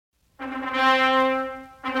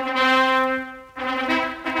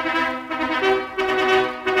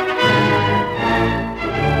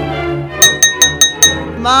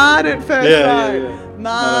Marred at first sight. Yeah.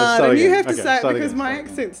 Marred. And you have to say it because again. my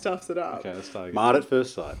accent stuffs it up. Okay, let's start again. Marred at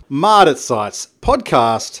First Sight. Marred at Sights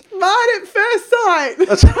podcast. Marred at first sight.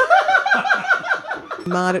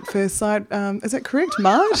 Marred at first sight. Is that correct?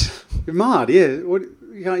 Marred? Marred, yeah. What,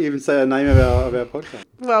 you can't even say the name of our podcast.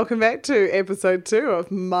 Welcome back to episode 2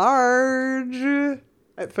 of Marred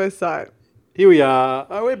at First Sight. Here we are.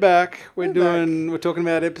 Oh, we're back. We're talking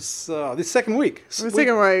about episode this second week.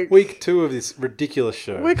 Week 2 of this ridiculous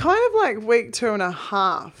show. We're kind of like week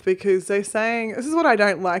 2.5 because they're saying, this is what I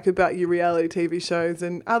don't like about your reality TV shows,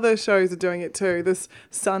 and other shows are doing it too, this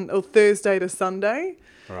Thursday to Sunday.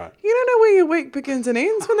 Right. You don't know where your week begins and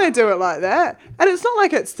ends when they do it like that. And it's not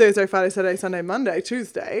like it's Thursday, Friday, Saturday, Sunday, Monday,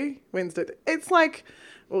 Tuesday, Wednesday. It's like,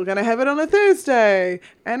 we're going to have it on a Thursday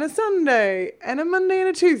and a Sunday and a Monday and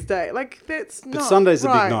a Tuesday. Like, that's not But Sunday's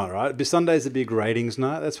right. a big night, right? But Sunday's a big ratings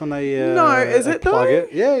night. That's when they No, is it plug though?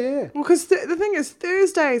 it. Yeah. Well, because the thing is,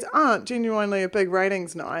 Thursdays aren't genuinely a big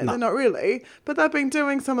ratings night. No. They're not really. But they've been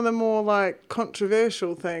doing some of the more, like,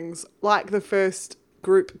 controversial things, like the first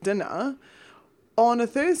group dinner on a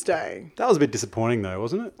Thursday. That was a bit disappointing though,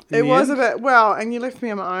 wasn't it? It was a bit, and you left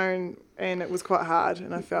me on my own, and it was quite hard,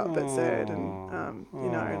 and I felt a bit sad, and,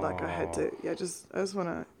 like I had to, I just want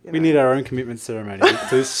to, We need our own commitment ceremony to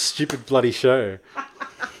this stupid bloody show.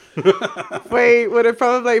 We would have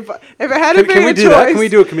probably, if it had been Can we a do choice. that? Can we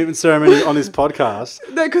do a commitment ceremony on this podcast?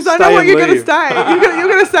 No, because I Stay know what and you're going to leave. say. You're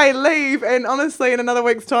going to say leave, and honestly, in another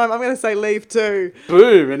week's time, I'm going to say leave too.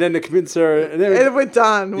 Boom, and then the commitment ceremony. And then And we're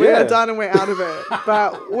done. We Yeah. are done and we're out of it.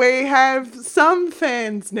 But we have some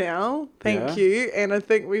fans now. Thank Yeah. you. And I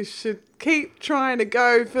think we should keep trying to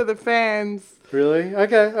go for the fans. Really?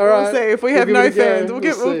 Okay, all right. We'll see. If we We'll have give no it a go. fans,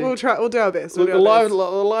 see. we'll try. We'll do our best. Look, We'll do our best. the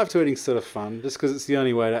live tweeting's sort of fun, just because it's the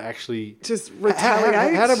only way to actually Just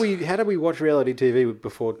retaliate. How did we watch reality TV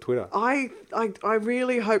before Twitter? I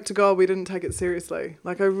really hope to God we didn't take it seriously.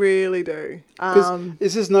 Like, I really do. Because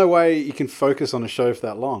there's just no way you can focus on a show for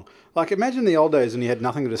that long. Like, imagine the old days when you had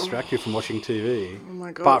nothing to distract you from watching TV. Oh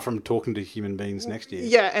my God. Apart from talking to human beings next to you.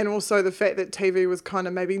 Yeah, and also the fact that TV was kind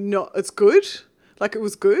of maybe not as good. Like, it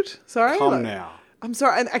was good. Sorry. Come now. I'm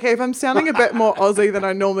sorry. And okay, if I'm sounding a bit more Aussie than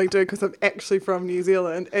I normally do because I'm actually from New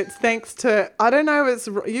Zealand, it's thanks to, I don't know, I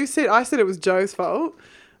said it was Joe's fault.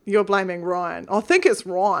 You're blaming Ryan. I think it's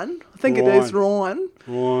Ryan. I think it is Ryan.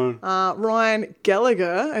 Ryan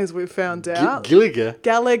Gallagher, as we found out. Gallagher.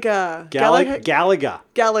 Gallagher.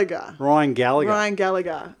 Gallagher. Ryan Gallagher. Ryan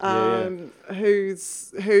Gallagher.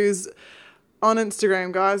 Who's on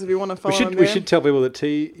Instagram, guys, if you want to follow him We should tell people that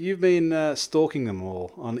you've been stalking them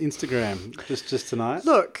all on Instagram just tonight.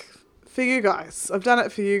 Look, for you guys. I've done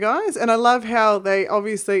it for you guys. And I love how they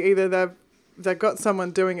obviously either they've got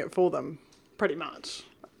someone doing it for them, pretty much.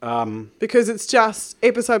 Because it's just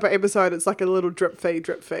episode by episode, it's like a little drip feed.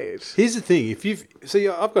 Here's the thing: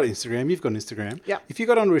 I've got Instagram, you've got Instagram. Yeah. If you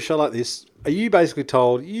got onto a show like this, are you basically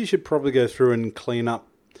told you should probably go through and clean up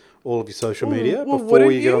all of your social media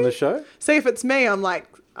before you get on the show? See, if it's me, I'm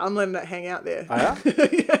letting it hang out there. Oh, yeah?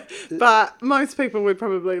 Yeah. But most people would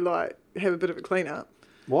probably have a bit of a clean up.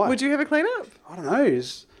 Why? Would you have a clean up? I don't know.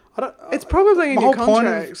 It's probably in my your whole point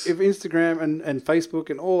contract. of Instagram and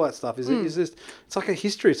Facebook and all that stuff is just, it's like a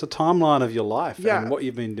history. It's a timeline of your life and what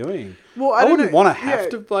you've been doing. Well, I wouldn't want to Yeah. have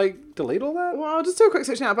to delete all that. Well, I'll just do a quick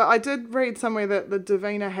search now. But I did read somewhere that the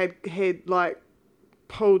Davina had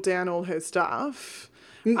pulled down all her stuff.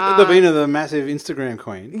 Davina, the massive Instagram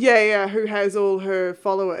queen. Yeah, who has all her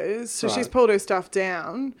followers. So Right. she's pulled her stuff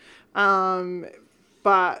down, and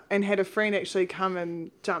had a friend actually come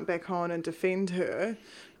and jump back on and defend her,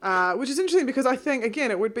 which is interesting because I think,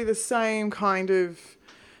 again, it would be the same kind of,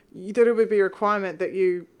 that it would be a requirement that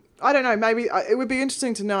you, I don't know, maybe it would be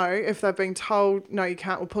interesting to know if they've been told, no, you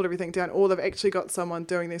can't, we'll pull everything down, or they've actually got someone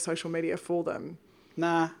doing their social media for them.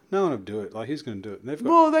 Nah, no one would do it. Like, who's going to do it?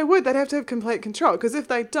 Well, they would. They'd have to have complete control. Because if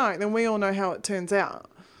they don't, then we all know how it turns out.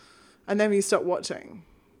 And then you stop watching.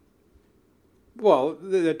 Well,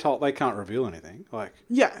 they're told they can't reveal anything. Like,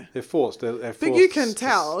 Yeah. they're forced. But you can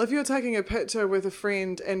tell. If you're taking a picture with a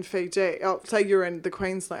friend in Fiji, say you're in the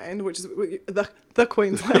Queensland, which is the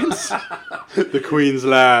Queensland. The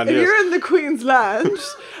Queensland, If yes. you're in the Queensland,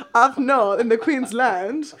 up north in the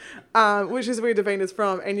Queensland, which is where Davina's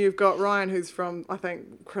from, and you've got Ryan who's from, I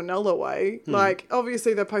think, Cronulla way, like,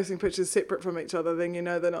 obviously they're posting pictures separate from each other, then you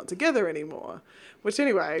know they're not together anymore. Which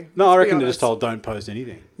anyway... No, I let's be reckon they're just honest. told don't post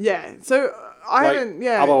anything. Yeah. So I haven't,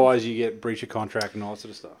 yeah. Otherwise, you get breach of contract and all that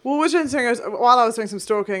sort of stuff. Well, which interesting is, while I was doing some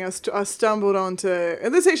stalking, I stumbled onto,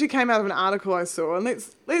 and this actually came out of an article I saw, and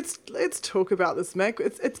let's talk about this, Mick.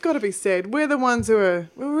 It's got to be said. We're the ones we're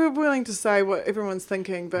willing to say what everyone's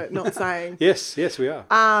thinking, but not saying. Yes, we are.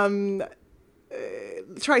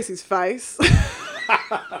 Tracy's face.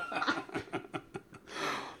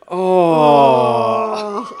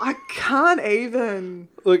 Oh, I can't even.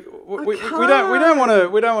 Look, we don't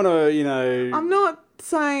want to, you know. I'm not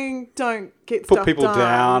saying don't get put stuff people done.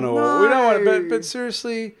 down, or no. we don't want to. But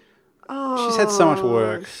seriously, she's had so much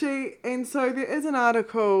work. And so there is an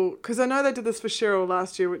article, because I know they did this for Cheryl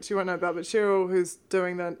last year, which you won't know about, but Cheryl, who's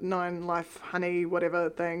doing the 9 Life Honey whatever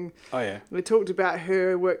thing. Oh yeah. We talked about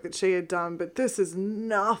her work that she had done, but this is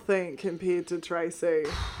nothing compared to Tracy.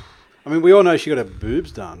 I mean, we all know she got her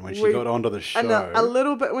boobs done when she got onto the show. And a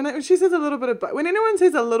little bit, when she says a little bit of, when anyone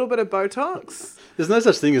says a little bit of Botox. There's no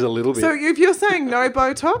such thing as a little bit. So if you're saying no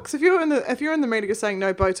Botox, if you're in the media you're saying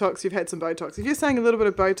no Botox, you've had some Botox. If you're saying a little bit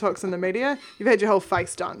of Botox in the media, you've had your whole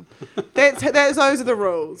face done. Those are the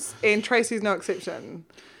rules. And Tracy's no exception.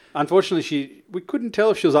 Unfortunately, we couldn't tell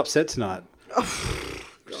if she was upset tonight.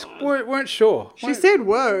 Just weren't sure. She said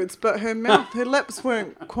words, but her lips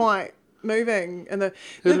weren't quite moving, and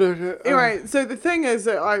anyway. So the thing is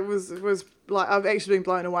that I was like, I've actually been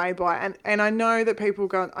blown away by it, and I know that people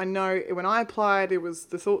go. I know when I applied, it was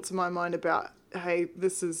the thoughts in my mind about, hey,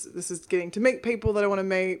 this is getting to meet people that I want to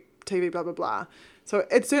meet, TV, blah blah blah. So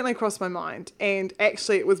it certainly crossed my mind, and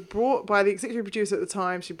actually it was brought by the executive producer at the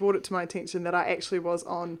time. She brought it to my attention that I actually was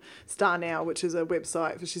on Star Now, which is a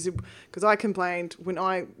website. She said, because I complained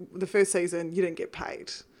the first season you didn't get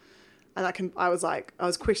paid. And I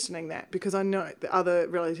was questioning that, because I know the other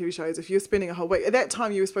reality TV shows, if you're spending a whole week, at that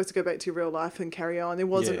time you were supposed to go back to your real life and carry on. There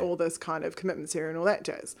wasn't all this kind of commitments here and all that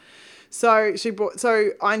jazz. So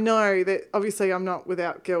I know that obviously I'm not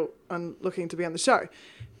without guilt on looking to be on the show.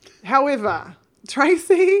 However,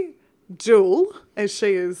 Tracy Jewel, as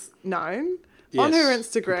she is known, on her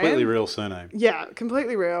Instagram. Completely real surname. Yeah,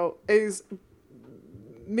 completely real, is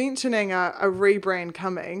mentioning a rebrand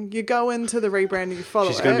coming. You go into the rebrand and you follow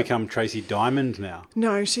it. She's going to become Tracy Diamond now.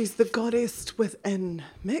 No, she's the goddess within,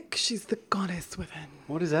 Mick. She's the goddess within.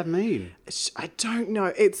 What does that mean? I don't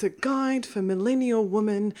know. It's a guide for millennial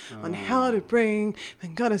women on how to bring the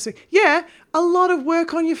goddess. Yeah, a lot of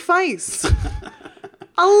work on your face. A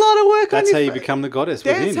lot of work on your face. That's how you become the goddess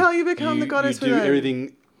within. That's how you become the goddess within. You do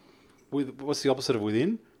everything with, what's the opposite of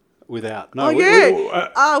within? Without. No. Oh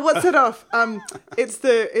yeah. What's it off? It's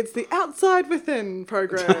the Outside Within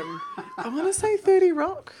program. I want to say 30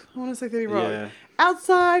 Rock. Yeah.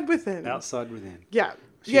 Outside Within. Yeah.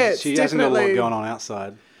 She hasn't got a lot going on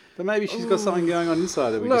outside. But maybe she's got something going on inside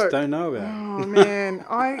that we just don't know about. Oh man,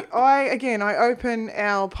 I open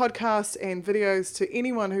our podcast and videos to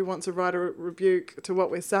anyone who wants to write a rebuke to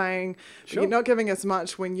what we're saying. Sure. You're not giving us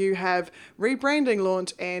much when you have rebranding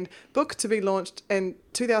launch and book to be launched in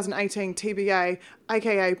 2018 TBA,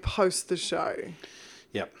 aka post the show.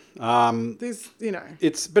 Yep. There's,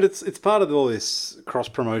 it's part of all this cross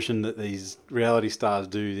promotion that these reality stars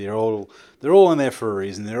do. They're all in there for a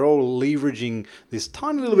reason. They're all leveraging this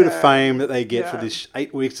tiny little bit of fame that they get for this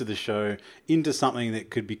 8 weeks of the show into something that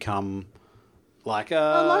could become like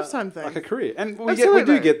a lifetime thing, like a career. And we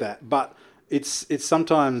do get that, but it's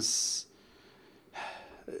sometimes,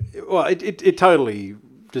 well, it totally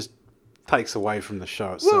just takes away from the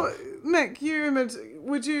show itself. Well, Mick,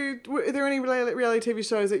 are there any reality TV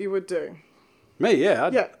shows that you would do? Me, yeah.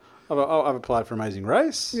 I've applied for Amazing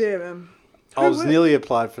Race. Yeah, man. I was nearly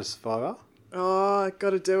applied for Survivor. Oh, I got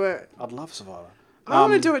to do it. I'd love Survivor. I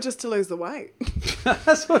want to do it just to lose the weight.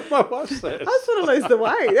 That's what my wife says. I just want to lose the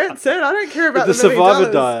weight. That's it. I don't care about the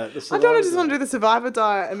Survivor diet. I don't just want to do the Survivor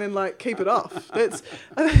diet and then keep it off. Just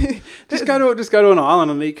go to an island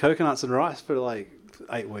and eat coconuts and rice for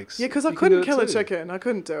 8 weeks. Yeah, because I couldn't kill a chicken. I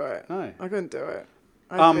couldn't do it. No. I couldn't do it.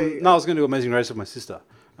 I was going to do Amazing Race with my sister.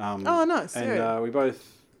 Oh, nice. And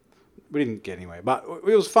we didn't get anywhere. But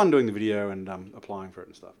it was fun doing the video and applying for it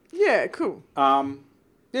and stuff. Yeah, cool.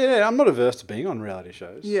 Yeah, I'm not averse to being on reality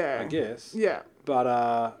shows. Yeah. I guess. Yeah.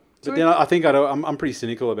 But then I think I'm pretty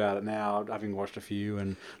cynical about it now, having watched a few,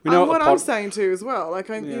 and we know what I'm saying too as well.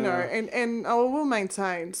 And I will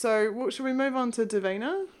maintain. So, should we move on to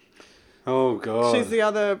Davina? Oh God. She's the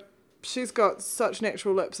other. She's got such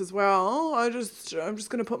natural lips as well. I'm just going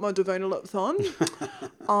to put my Davina lips on.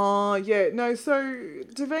 Yeah. No, so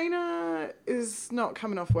Davina is not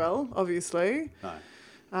coming off well, obviously. No.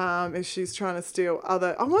 If she's trying to steal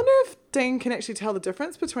other... I wonder if Dean can actually tell the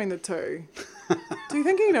difference between the two. Do you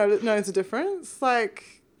think he knows the difference?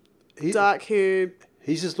 Dark-haired...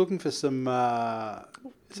 He's just looking for some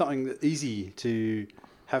something easy to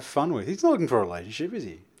have fun with. He's not looking for a relationship, is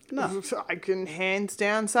he? No. I can hands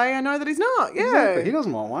down say I know that he's not. Yeah. Exactly. He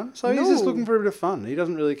doesn't want one. So he's just No. looking for a bit of fun. He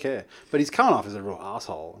doesn't really care. But he's coming off as a real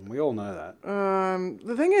asshole, and we all know that.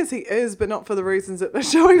 The thing is, he is, but not for the reasons that they're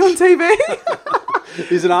showing on TV.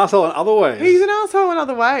 He's an asshole in other ways. He's an asshole in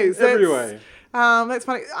other ways. Every way. That's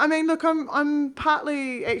funny. I mean, look, I'm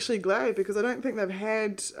partly actually glad because I don't think they've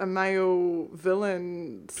had a male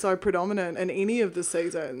villain so predominant in any of the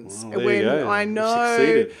seasons. Well, there you go. I You know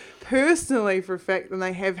succeeded. personally for a fact that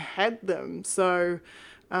they have had them. So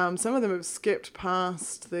some of them have skipped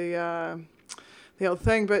past the old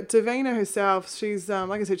thing. But Davina herself, she's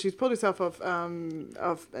like I said, she's pulled herself off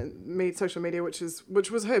social media, which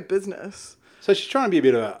was her business. So she's trying to be a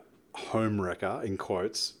bit of a home wrecker, in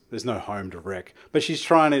quotes. There's no home to wreck. But she's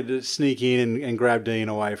trying to sneak in and grab Dean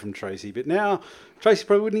away from Tracy. But now, Tracy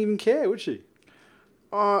probably wouldn't even care, would she?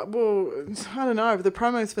 Well, I don't know. If the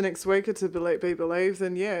promos for next week are to be believed,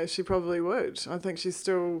 then yeah, she probably would. I think she's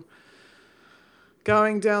still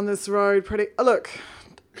going down this road pretty... Look,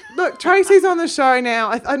 Tracy's on the show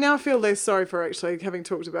now. I now feel less sorry for her, actually, having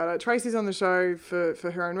talked about it. Tracy's on the show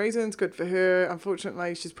for her own reasons. Good for her.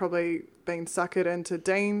 Unfortunately, she's probably been suckered into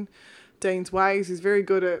Dean's ways. He's very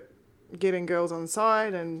good at getting girls on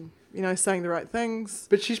side and, saying the right things.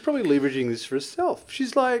 But she's probably leveraging this for herself.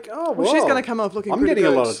 She's like, well, she's going to come off looking I'm pretty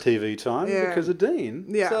getting good. a lot of TV time because of Dean.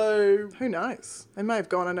 Yeah. So who knows? They may have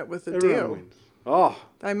gone in it with a everyone deal. wins. Oh.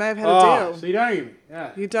 They may have had a deal. So you don't even...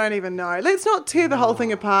 Yeah. You don't even know. Let's not tear the whole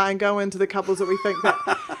thing apart and go into the couples that we think that...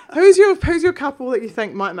 Who's your couple that you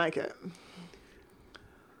think might make it?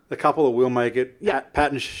 The couple that will make it, Yeah.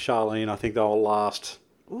 Pat and Charlene, I think they'll last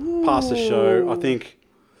past the show. I think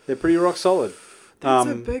they're pretty rock solid. That's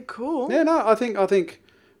a big call. Yeah, no, I think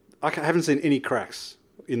I haven't seen any cracks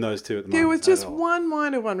in those two at the moment. There was just at all. one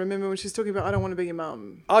minor one, remember, when she's talking about, I don't want to be your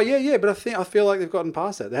mum. Oh, yeah, but I feel like they've gotten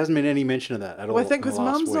past that. There hasn't been any mention of that at all. Well, I think because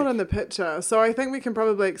mum's not in the picture, so I think we can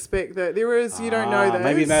probably expect that there is, you don't know this.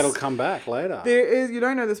 Maybe that'll come back later. There is, you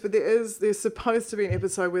don't know this, but there's supposed to be an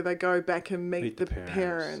episode where they go back and meet the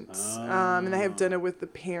parents. And they have dinner with the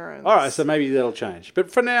parents. All right, so maybe that'll change.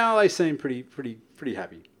 But for now, they seem pretty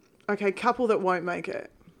happy. Okay, couple that won't make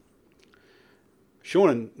it.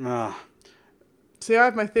 Sean and... See, I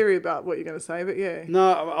have my theory about what you're going to say, but yeah.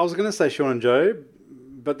 No, I was going to say Sean and Joe,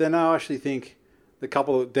 but then I actually think the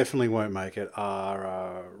couple that definitely won't make it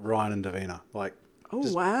are Ryan and Davina.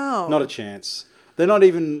 Wow. Not a chance. They're not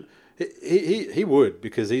even... He would,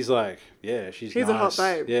 because he's like, she's He's nice. a hot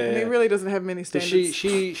babe. Yeah. And he really doesn't have many standards.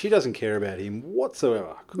 She doesn't care about him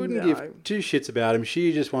whatsoever. Couldn't give two shits about him.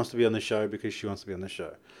 She just wants to be on the show because she wants to be on the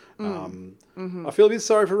show. I feel a bit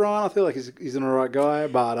sorry for Ryan. I feel like he's an alright guy,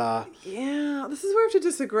 but... yeah, this is where I have to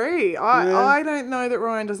disagree. I don't know that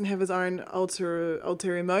Ryan doesn't have his own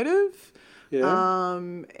ulterior motive. Yeah.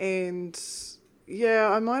 And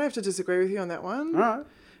yeah, I might have to disagree with you on that one. Alright.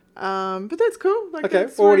 But that's cool. Okay.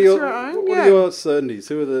 Well, what are your certainties?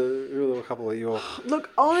 Who are the couple that you're...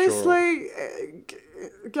 Look, honestly,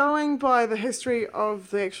 going by the history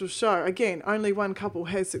of the actual show, again, only one couple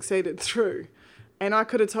has succeeded through. And I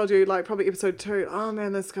could have told you, probably episode 2, oh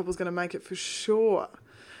man, this couple's going to make it for sure.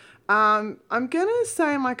 I'm going to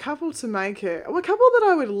say my couple to make it, a couple that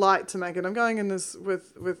I would like to make it, I'm going in this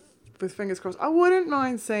with fingers crossed, I wouldn't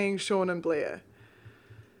mind seeing Sean and Blair.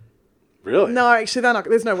 Really? No, actually, they're not.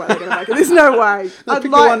 There's no way they're going to make it. There's no way. Pick the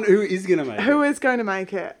one who is going to make it. Who is going to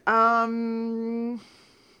make it?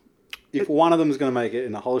 If one of them is going to make it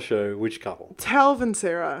in the whole show, which couple? Talv and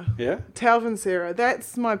Sarah. Yeah? Talv and Sarah.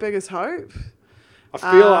 That's my biggest hope.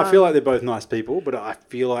 I feel like they're both nice people, but I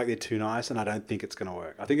feel like they're too nice, and I don't think it's going to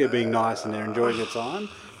work. I think they're being nice and they're enjoying their time,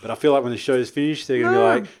 but I feel like when the show's finished, they're going to be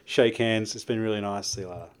like, shake hands, it's been really nice, see you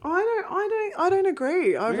later. I don't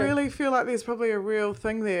agree. I Okay. really feel like there's probably a real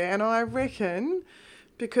thing there, and I reckon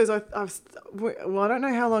because I don't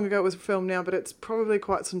know how long ago it was filmed now, but it's probably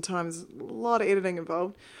quite some time. There's a lot of editing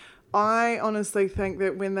involved. I honestly think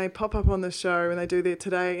that when they pop up on the show and they do their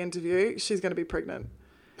Today interview, she's going to be pregnant.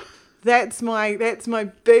 That's my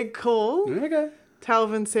big call. Okay.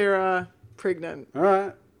 Talv and Sarah pregnant. All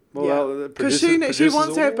right. Well, because she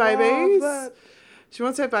wants to have babies. That. She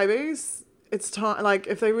wants to have babies. It's time.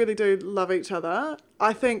 If they really do love each other,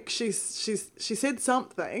 I think she said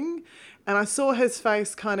something, and I saw his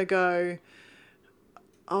face kind of go.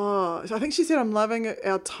 Oh, I think she said, "I'm loving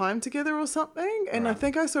our time together" or something, and I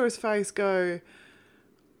think I saw his face go.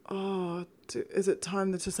 Is it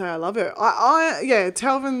time to say I love her?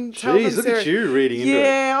 Talvin. Jeez, look at you reading into it.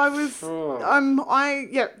 Yeah, I was.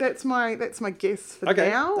 That's my guess for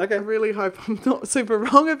now. Okay. I really hope I'm not super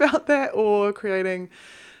wrong about that or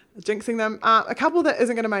jinxing them. A couple that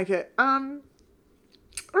isn't going to make it. I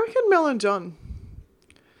reckon Mel and John.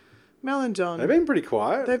 They've been pretty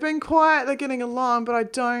quiet. They've been quiet. They're getting along, but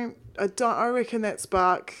I reckon that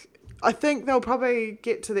spark. I think they'll probably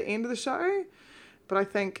get to the end of the show. But I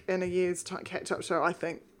think in a year's catch-up show, I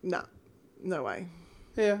think, no way.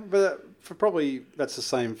 Yeah, but that's the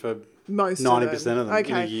same for most 90% of them.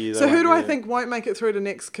 Okay, in a year, so who do I think won't make it through the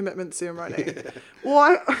next commitment ceremony?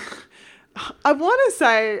 Well, I want to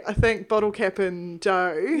say I think Bottle Cap and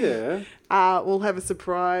Joe will have a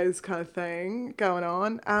surprise kind of thing going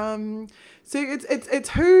on. So it's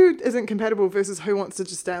who isn't compatible versus who wants to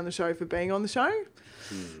just stay on the show for being on the show.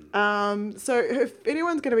 So if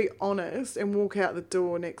anyone's going to be honest and walk out the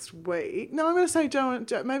door next week, I'm going to say Joe,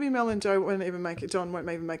 maybe Mel and Joe won't even make it. John won't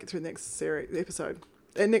even make it through the next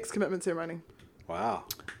next commitment ceremony. Wow.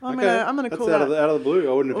 I'm gonna call that out of the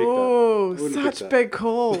blue. I wouldn't have picked that. Such big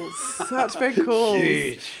calls. Such big calls.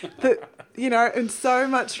 Huge. And so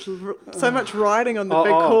much riding on the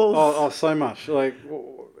big calls. Oh, so much. Like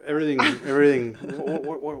everything.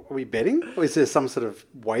 What are we betting? Or is there some sort of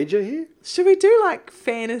wager here? Should we do like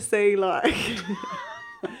fantasy?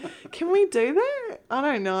 Can we do that? I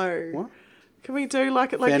don't know. What? Can we do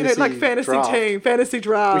like fantasy fantasy draft. team, fantasy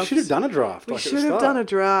draft? We should have done a draft. We should have done a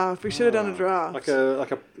draft. Like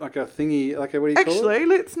a thingy. Like a what do you call it? Actually,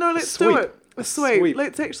 let's do it. A sweep.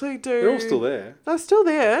 Let's actually do. They're all still there. They're still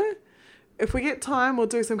there. If we get time, we'll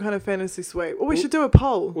do some kind of fantasy sweep. Or we should do a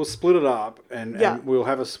poll. We'll split it up and we'll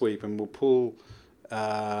have a sweep and we'll pull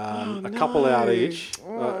a couple out each.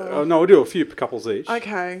 No, we'll do a few couples each.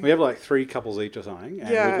 Okay. We have like 3 couples each or something. And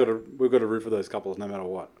we've got to root for those couples no matter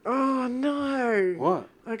what. Oh, no. What?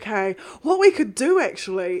 Okay. What we could do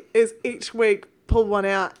actually is each week pull one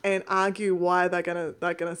out and argue why they're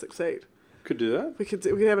gonna succeed. Could do that. We could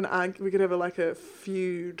have a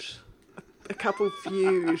feud, a couple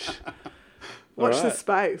feud. Watch the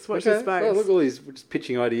space. Watch the space. Oh, look, all these just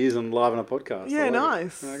pitching ideas on live on a podcast. Yeah,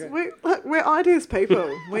 nice. Okay. We're ideas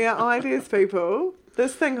people. We are ideas people.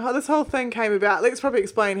 This whole thing came about. Let's probably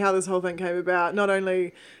explain how this whole thing came about. Not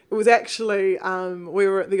only it was actually we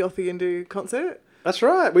were at the Othiendu concert. That's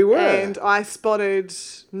right, we were. And I spotted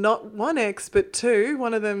not one ex but 2.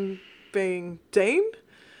 One of them being Dean.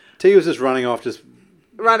 T was just running off.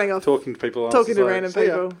 Talking to people. Talking to random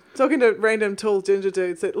people. Talking to random tall ginger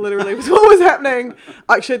dudes. That literally was what was happening.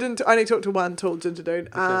 Actually, I didn't. I only talked to one tall ginger dude.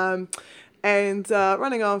 Okay. And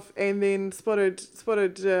running off, and then spotted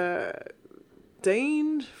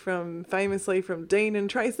Dean famously from Dean and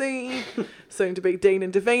Tracy, soon to be Dean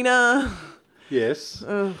and Davina. Yes.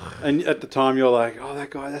 Ugh. And at the time you're like, oh, that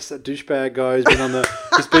guy, that's that douchebag guy who's been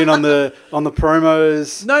on the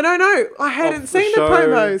promos. No. I hadn't seen the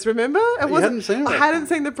promos, remember? You hadn't seen it? I hadn't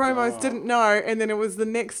seen the promos, didn't know. And then it was the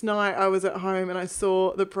next night I was at home and I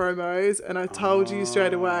saw the promos and I told you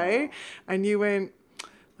straight away. And you went,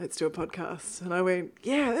 let's do a podcast. And I went,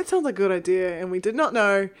 yeah, that sounds like a good idea. And we did not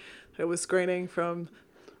know it was screening from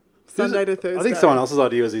Sunday to Thursday. I think someone else's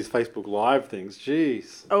idea was these Facebook Live things.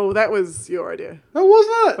 Jeez. Oh, that was your idea. No, it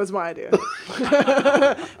wasn't. It was my idea.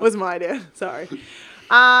 It was my idea. Sorry.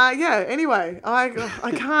 Anyway,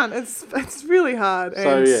 I can't. It's really hard.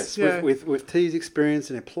 So yes, with T's experience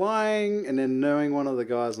in applying and then knowing one of the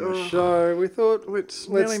guys on the show, we thought, which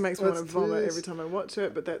nearly makes me want to vomit every time I watch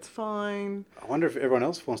it, but that's fine. I wonder if everyone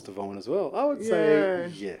else wants to vomit as well. I would say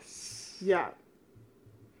yes. Yeah.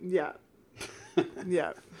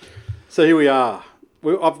 So here we are.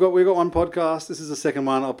 We've got one podcast. This is the second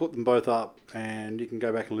one. I'll put them both up, and you can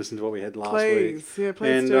go back and listen to what we had last week.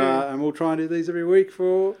 Please do. And we'll try and do these every week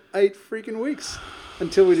for 8 freaking weeks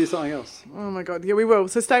until we do something else. Oh my god, yeah, we will.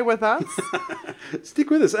 So stay with us. Stick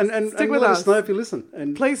with us, and let us know if you listen.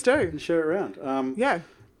 And please do. And share it around.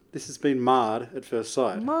 This has been Marred at First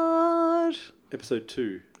Sight. Marred. Episode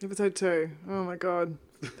 2. Oh my god.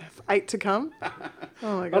 8 to come.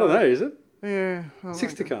 Oh my god. I don't know. Is it? Yeah.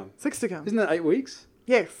 6 to come. 6 to come. Isn't that 8 weeks?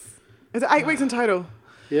 Yes. Is it 8 weeks in total?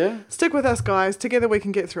 Yeah. Stick with us, guys. Together we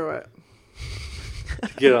can get through it.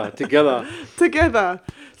 Together.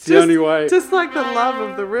 It's the only way. Just like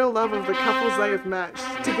the real love of the couples they have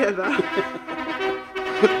matched together.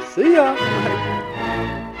 See ya.